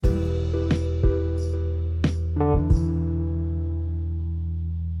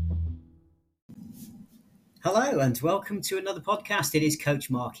Hello and welcome to another podcast. It is Coach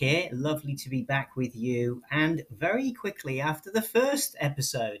Mark here. Lovely to be back with you and very quickly after the first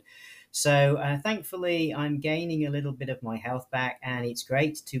episode. So, thankfully, I'm gaining a little bit of my health back, and it's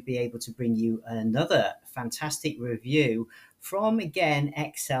great to be able to bring you another fantastic review from again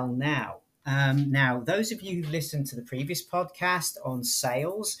Excel Now. Now, those of you who've listened to the previous podcast on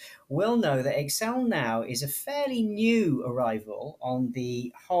sales will know that Excel Now is a fairly new arrival on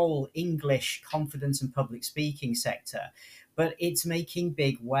the whole English confidence and public speaking sector, but it's making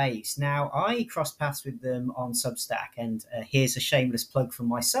big waves. Now, I cross paths with them on Substack, and here's a shameless plug for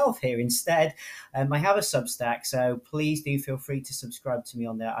myself here instead. I have a Substack, so please do feel free to subscribe to me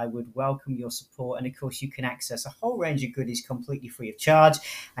on there. I would welcome your support, and of course, you can access a whole range of goodies completely free of charge.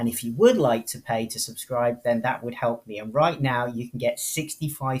 And if you would like to pay to subscribe, then that would help me. And right now, you can get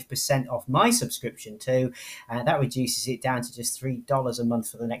 65% off my subscription too. And that reduces it down to just $3 a month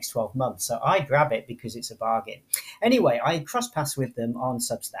for the next 12 months. So I grab it because it's a bargain. Anyway, I crossed paths with them on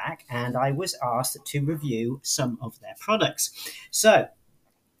Substack and I was asked to review some of their products. So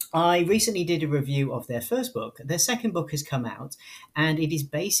I recently did a review of their first book. Their second book has come out, and it is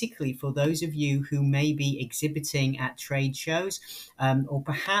basically for those of you who may be exhibiting at trade shows, or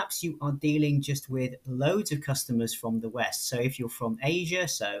perhaps you are dealing just with loads of customers from the West. So if you're from Asia,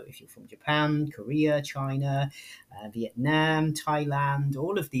 so if you're from Japan, Korea, China, Vietnam, Thailand,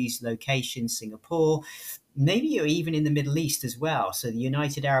 all of these locations, Singapore, maybe you're even in the Middle East as well. So the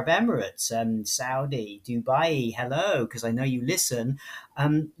United Arab Emirates, Saudi, Dubai, hello, because I know you listen.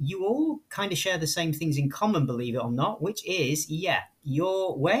 You all kind of share the same things in common, believe it or not, which is,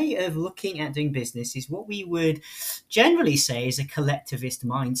 your way of looking at doing business is what we would generally say is a collectivist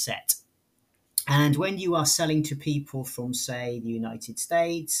mindset. And when you are selling to people from, say, the United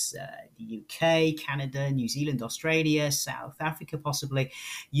States, the UK, Canada, New Zealand, Australia, South Africa, possibly,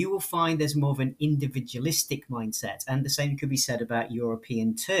 you will find there's more of an individualistic mindset. And the same could be said about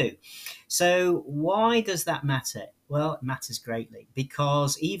European too. So why does that matter? Well, it matters greatly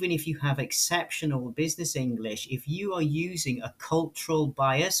because even if you have exceptional business English, if you are using a cultural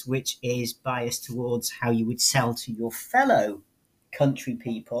bias, which is biased towards how you would sell to your fellow country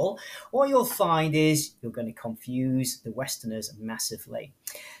people, what you'll find is you're going to confuse the Westerners massively.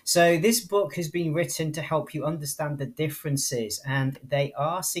 So this book has been written to help you understand the differences, and they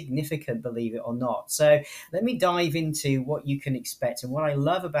are significant, believe it or not. So let me dive into what you can expect and what I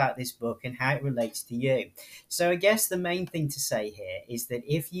love about this book and how it relates to you. So I guess the main thing to say here is that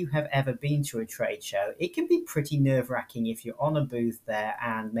if you have ever been to a trade show, it can be pretty nerve-wracking if you're on a booth there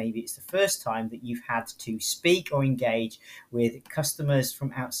and maybe it's the first time that you've had to speak or engage with customers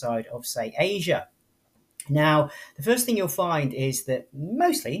from outside of, say, Asia. Now, the first thing you'll find is that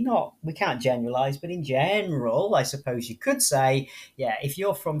mostly, not, we can't generalize, but in general, I suppose you could say, if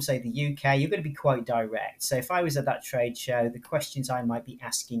you're from, say, the UK, you're going to be quite direct. So if I was at that trade show, the questions I might be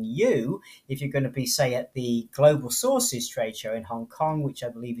asking you, if you're going to be, say, at the Global Sources trade show in Hong Kong, which I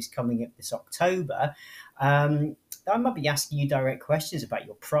believe is coming up this October, I might be asking you direct questions about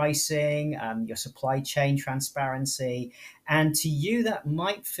your pricing, your supply chain transparency. And to you, that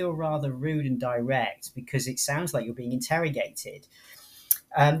might feel rather rude and direct because it sounds like you're being interrogated.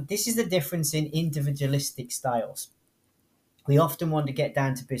 This is the difference in individualistic styles. We often want to get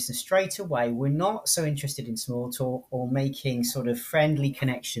down to business straight away. We're not so interested in small talk or making sort of friendly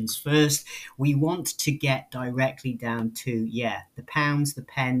connections first. We want to get directly down to, the pounds, the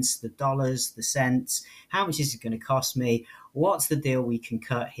pence, the dollars, the cents. How much is it going to cost me? What's the deal we can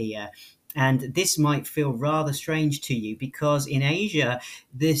cut here? And this might feel rather strange to you because in Asia,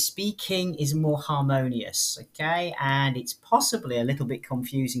 the speaking is more harmonious, okay? And it's possibly a little bit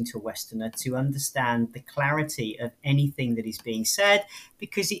confusing to a Westerner to understand the clarity of anything that is being said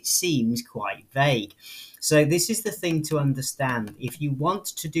because it seems quite vague. So this is the thing to understand. If you want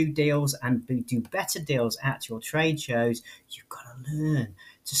to do deals and do better deals at your trade shows, you've got to learn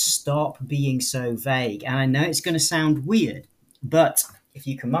to stop being so vague. And I know it's going to sound weird, but if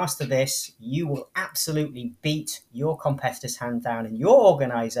you can master this, you will absolutely beat your competitors hands down, and your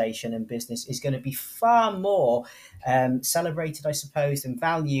organization and business is going to be far more celebrated, I suppose, and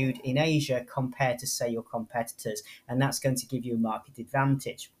valued in Asia compared to, say, your competitors. And that's going to give you a market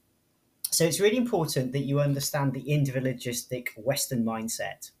advantage. So it's really important that you understand the individualistic Western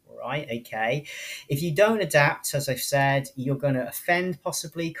mindset. Right, okay. If you don't adapt, as I've said, you're going to offend,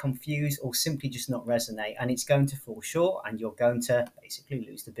 possibly confuse, or simply just not resonate, and it's going to fall short, and you're going to basically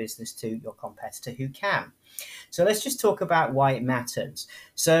lose the business to your competitor who can. So let's just talk about why it matters.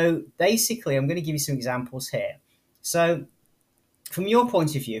 So basically, I'm going to give you some examples here. So from your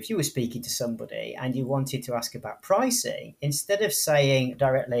point of view, if you were speaking to somebody and you wanted to ask about pricing, instead of saying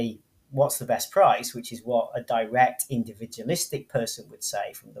directly, what's the best price, which is what a direct individualistic person would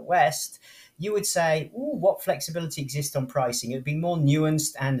say from the West, you would say, "Ooh, what flexibility exists on pricing?" It would be more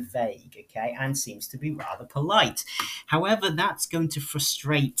nuanced and vague, okay, and seems to be rather polite. However, that's going to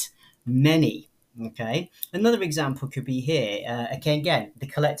frustrate many. Okay, another example could be here. Again, the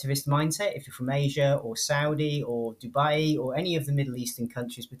collectivist mindset. If you're from Asia or Saudi or Dubai or any of the Middle Eastern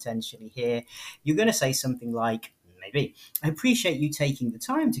countries potentially here, you're going to say something like, maybe, "I appreciate you taking the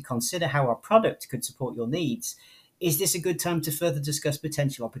time to consider how our product could support your needs. Is this a good time to further discuss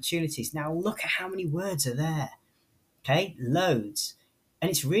potential opportunities?" Now, look at how many words are there. Okay, loads. And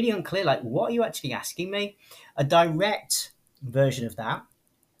it's really unclear, like, what are you actually asking me? A direct version of that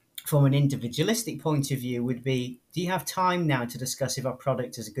from an individualistic point of view would be, do you have time now to discuss if our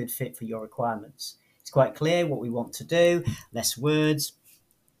product is a good fit for your requirements? It's quite clear what we want to do, less words,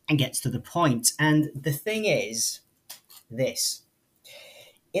 and gets to the point. And the thing is this: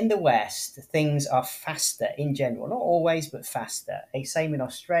 in the West, things are faster in general, not always, but faster. Same in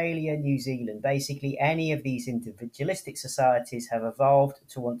Australia, New Zealand. Basically, any of these individualistic societies have evolved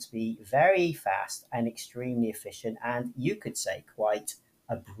to want to be very fast and extremely efficient, and you could say quite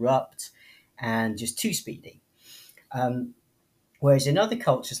abrupt and just too speedy. Um, Whereas in other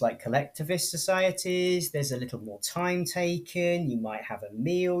cultures like collectivist societies, there's a little more time taken. You might have a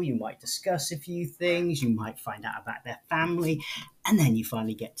meal, you might discuss a few things, you might find out about their family, and then you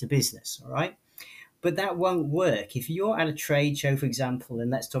finally get to business. All right. But that won't work. If you're at a trade show, for example,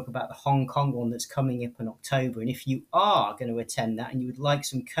 and let's talk about the Hong Kong one that's coming up in October, and if you are going to attend that and you would like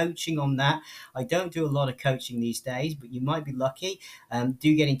some coaching on that, I don't do a lot of coaching these days, but you might be lucky.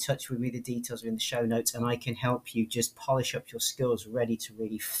 Do get in touch with me. The details are in the show notes, and I can help you just polish up your skills ready to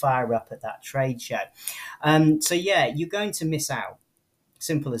really fire up at that trade show. So, yeah, you're going to miss out.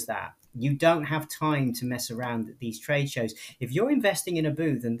 Simple as that. You don't have time to mess around at these trade shows. If you're investing in a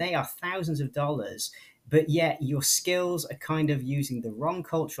booth and they are thousands of dollars, but yet your skills are kind of using the wrong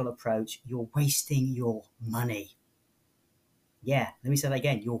cultural approach, you're wasting your money. Yeah, let me say that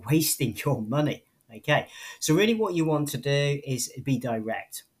again. You're wasting your money. Okay. So, really, what you want to do is be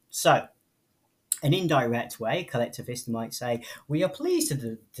direct. So, an indirect way, a collectivist might say, "We are pleased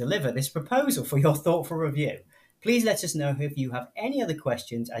to deliver this proposal for your thoughtful review. Please let us know if you have any other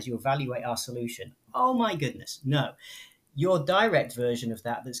questions as you evaluate our solution." Oh my goodness, no. Your direct version of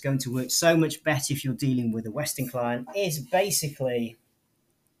that, that's going to work so much better if you're dealing with a Western client, is basically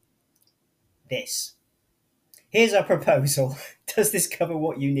this. "Here's our proposal. Does this cover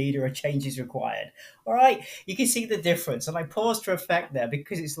what you need or a change is required?" All right. You can see the difference. And I paused for effect there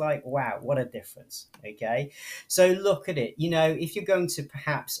because it's like, wow, what a difference. Okay. So look at it. If you're going to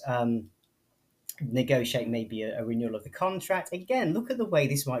perhaps negotiate maybe a renewal of the contract, again, look at the way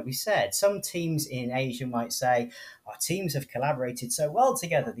this might be said. Some teams in Asia might say, "Our teams have collaborated so well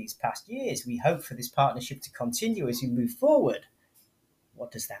together these past years. We hope for this partnership to continue as we move forward." What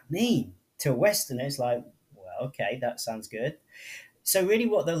does that mean? To a Westerner, it's like, well, okay, that sounds good. So really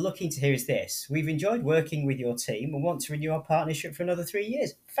what they're looking to hear is this: "We've enjoyed working with your team and want to renew our partnership for another 3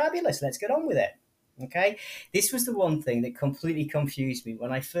 years. Fabulous, let's get on with it." Okay. This was the one thing that completely confused me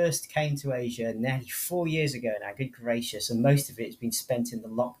when I first came to Asia nearly 4 years ago now, good gracious, and most of it has been spent in the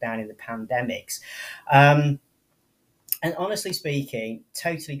lockdown in the pandemics. Um, and honestly speaking,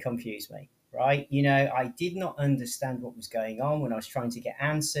 totally confused me. Right, I did not understand what was going on when I was trying to get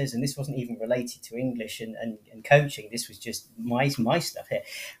answers, and this wasn't even related to English and coaching. This was just my stuff here.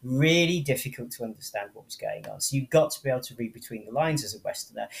 Really difficult to understand what was going on. So you've got to be able to read between the lines as a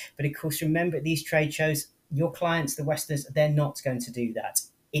Westerner. But of course, remember at these trade shows, your clients, the Westerners, they're not going to do that.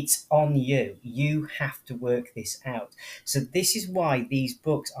 It's on you. You have to work this out. So this is why these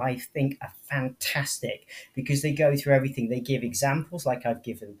books, I think, are fantastic, because they go through everything. They give examples like I've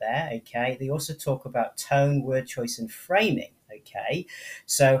given there. Okay. They also talk about tone, word choice, and framing. Okay.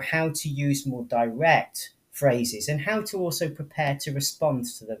 So how to use more direct phrases and how to also prepare to respond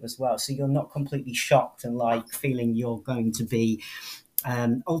to them as well. So you're not completely shocked and like feeling you're going to be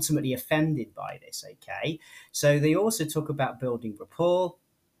ultimately offended by this. Okay. So they also talk about building rapport,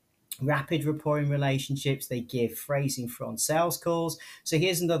 rapid rapport in relationships. They give phrasing for on sales calls. So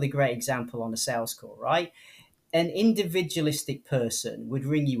here's another great example on a sales call, right? An individualistic person would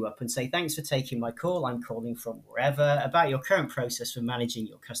ring you up and say, "Thanks for taking my call. I'm calling from wherever about your current process for managing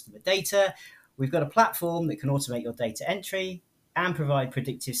your customer data. We've got a platform that can automate your data entry and provide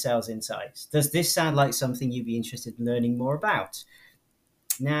predictive sales insights. Does this sound like something you'd be interested in learning more about?"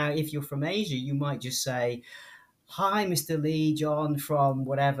 Now, if you're from Asia, you might just say, "Hi, Mr. Lee, John from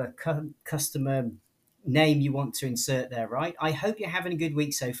whatever customer name you want to insert there, right? I hope you're having a good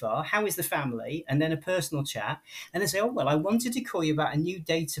week so far. How is the family? And then a personal chat. And they say, oh, well, I wanted to call you about a new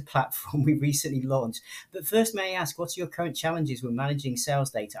data platform we recently launched. But first, may I ask, what are your current challenges with managing sales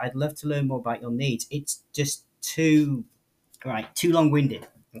data? I'd love to learn more about your needs. It's just too long-winded.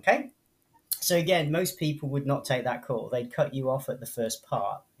 Okay. So again, most people would not take that call. They'd cut you off at the first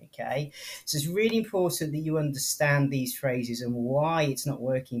part. Okay. So it's really important that you understand these phrases and why it's not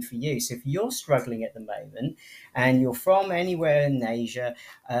working for you. So if you're struggling at the moment and you're from anywhere in Asia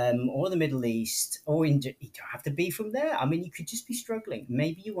or the Middle East, or you don't have to be from there. I mean, you could just be struggling.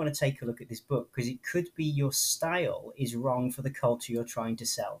 Maybe you want to take a look at this book because it could be your style is wrong for the culture you're trying to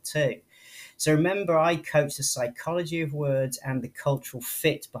sell to. So remember, I coach the psychology of words and the cultural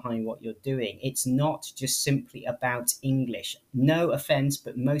fit behind what you're doing. It's not just simply about English. No offense,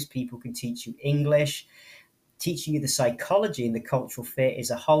 but most people can teach you English. Teaching you the psychology and the cultural fit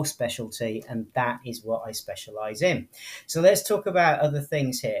is a whole specialty, and that is what I specialize in. So let's talk about other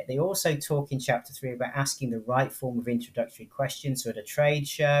things here. They also talk in chapter 3 about asking the right form of introductory questions. So at a trade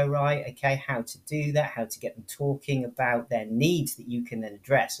show, right? Okay, how to do that, how to get them talking about their needs that you can then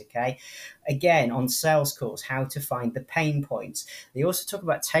address. Okay, again, on sales calls, how to find the pain points. They also talk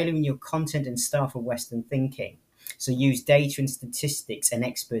about tailoring your content and style for Western thinking. So use data and statistics and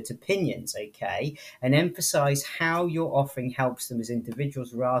expert opinions, okay, and emphasize how your offering helps them as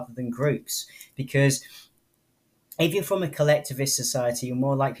individuals rather than groups. Because if you're from a collectivist society, you're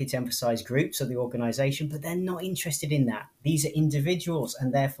more likely to emphasize groups or the organization, but they're not interested in that. These are individuals,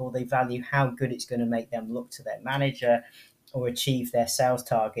 and therefore they value how good it's going to make them look to their manager or achieve their sales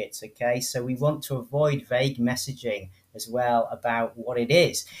targets. Okay, so we want to avoid vague messaging as well about what it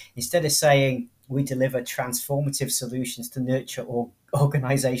is. Instead of saying we deliver transformative solutions to nurture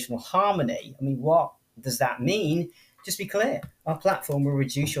organizational harmony, I mean, what does that mean? Just be clear. Our platform will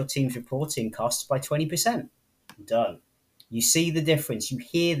reduce your team's reporting costs by 20%. Done. You see the difference, you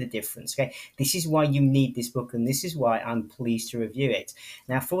hear the difference. Okay, this is why you need this book, and this is why I'm pleased to review it.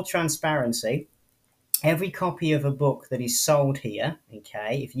 Now, for transparency, every copy of a book that is sold here,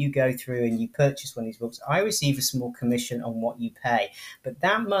 okay, if you go through and you purchase one of these books, I receive a small commission on what you pay. But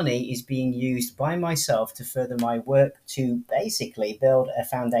that money is being used by myself to further my work to basically build a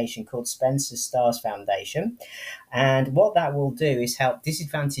foundation called Spencer Stars Foundation. And what that will do is help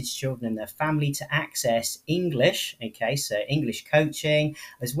disadvantaged children and their family to access English, okay, so English coaching,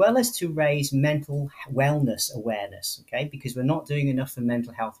 as well as to raise mental wellness awareness, okay, because we're not doing enough for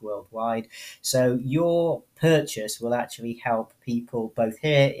mental health worldwide. So your purchase will actually help people both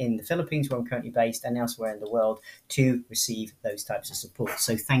here in the Philippines, where I'm currently based, and elsewhere in the world to receive those types of support.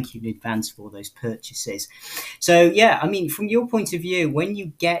 So thank you in advance for those purchases. So yeah, I mean, from your point of view, when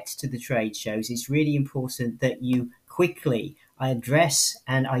you get to the trade shows, it's really important that you quickly address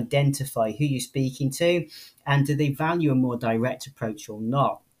and identify who you're speaking to, and do they value a more direct approach or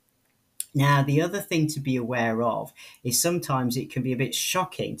not. Now, the other thing to be aware of is sometimes it can be a bit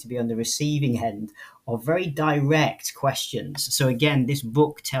shocking to be on the receiving end of very direct questions. So again, this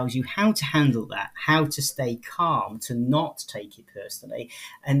book tells you how to handle that, how to stay calm, to not take it personally,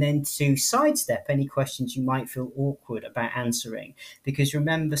 and then to sidestep any questions you might feel awkward about answering. Because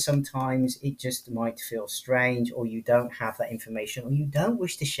remember, sometimes it just might feel strange, or you don't have that information, or you don't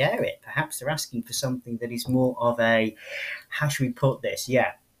wish to share it. Perhaps they're asking for something that is more of a, how should we put this?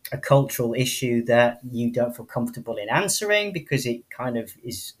 Yeah, a cultural issue that you don't feel comfortable in answering because it kind of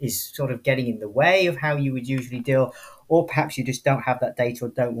is sort of getting in the way of how you would usually deal, or perhaps you just don't have that data or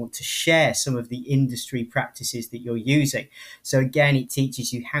don't want to share some of the industry practices that you're using. So again, it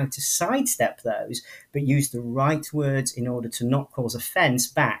teaches you how to sidestep those, but use the right words in order to not cause offense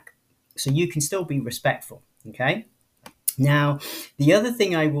back, so you can still be respectful. Okay. Now, the other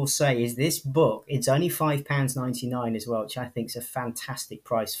thing I will say is this book, it's only £5.99 as well, which I think is a fantastic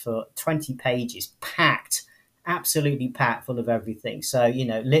price for 20 pages, packed, absolutely packed full of everything. So, you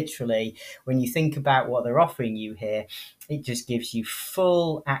know, literally, when you think about what they're offering you here, it just gives you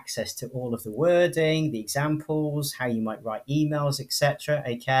full access to all of the wording, the examples, how you might write emails, etc.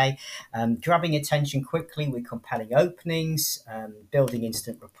 Okay, grabbing attention quickly with compelling openings, building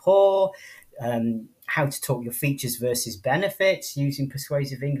instant rapport, how to talk your features versus benefits using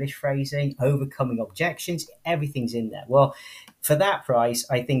persuasive English phrasing, overcoming objections, everything's in there. Well, for that price,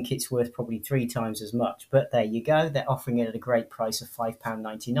 I think it's worth probably 3 times as much. But there you go. They're offering it at a great price of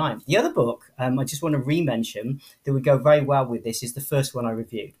 £5.99. The other book I just want to re-mention that would go very well with this is the first one I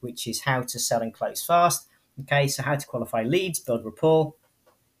reviewed, which is How to Sell and Close Fast. Okay, so how to qualify leads, build rapport,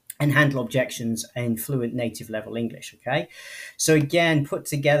 and handle objections in fluent native level English. Okay. So again, put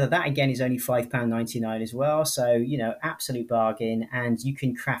together, that again is only £5.99 as well. So, absolute bargain. And you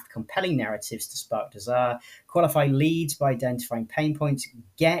can craft compelling narratives to spark desire, qualify leads by identifying pain points,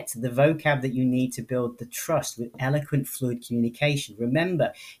 get the vocab that you need to build the trust with eloquent, fluid communication.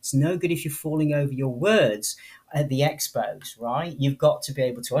 Remember, it's no good if you're falling over your words at the expos, right? You've got to be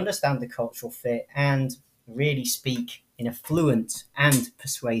able to understand the cultural fit and really speak in a fluent and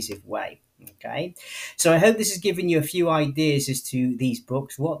persuasive way. Okay, so I hope this has given you a few ideas as to these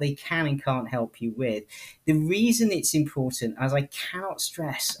books, what they can and can't help you with. The reason it's important, as I cannot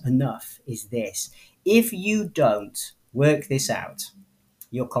stress enough, is this: if you don't work this out,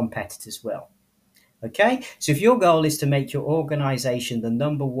 your competitors will. Okay, so if your goal is to make your organization the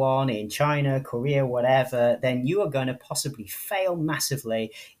number one in China, Korea, whatever, then you are going to possibly fail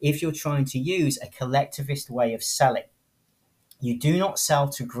massively if you're trying to use a collectivist way of selling. You do not sell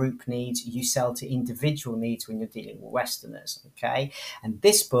to group needs, you sell to individual needs when you're dealing with Westerners, okay? And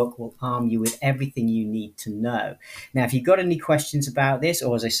this book will arm you with everything you need to know. Now, if you've got any questions about this,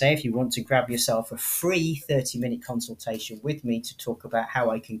 or as I say, if you want to grab yourself a free 30-minute consultation with me to talk about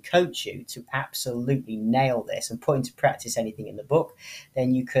how I can coach you to absolutely nail this and put into practice anything in the book,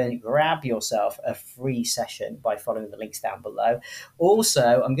 then you can grab yourself a free session by following the links down below.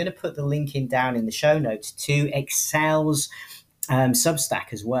 Also, I'm going to put the link down in the show notes to Excel's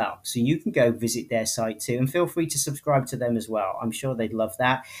Substack as well. So you can go visit their site too, and feel free to subscribe to them as well. I'm sure they'd love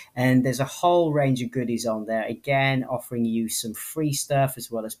that. And there's a whole range of goodies on there, again, offering you some free stuff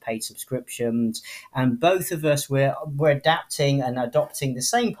as well as paid subscriptions. And both of us, we're adapting and adopting the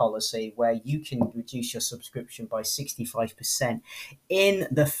same policy where you can reduce your subscription by 65% in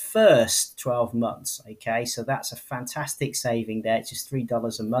the first 12 months. Okay, so that's a fantastic saving there. It's just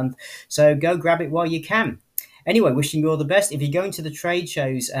 $3 a month. So go grab it while you can. Anyway, wishing you all the best. If you're going to the trade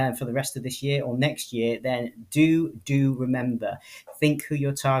shows for the rest of this year or next year, then do remember, think who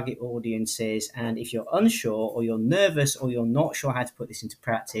your target audience is. And if you're unsure or you're nervous or you're not sure how to put this into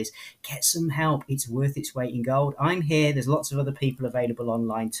practice, get some help. It's worth its weight in gold. I'm here. There's lots of other people available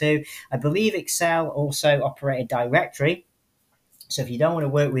online too. I believe Excel also operate a directory. So if you don't want to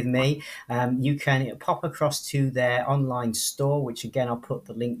work with me, you can pop across to their online store, which again, I'll put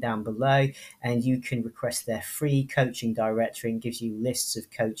the link down below, and you can request their free coaching directory and gives you lists of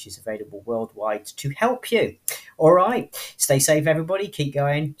coaches available worldwide to help you. All right. Stay safe, everybody. Keep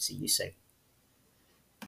going. See you soon.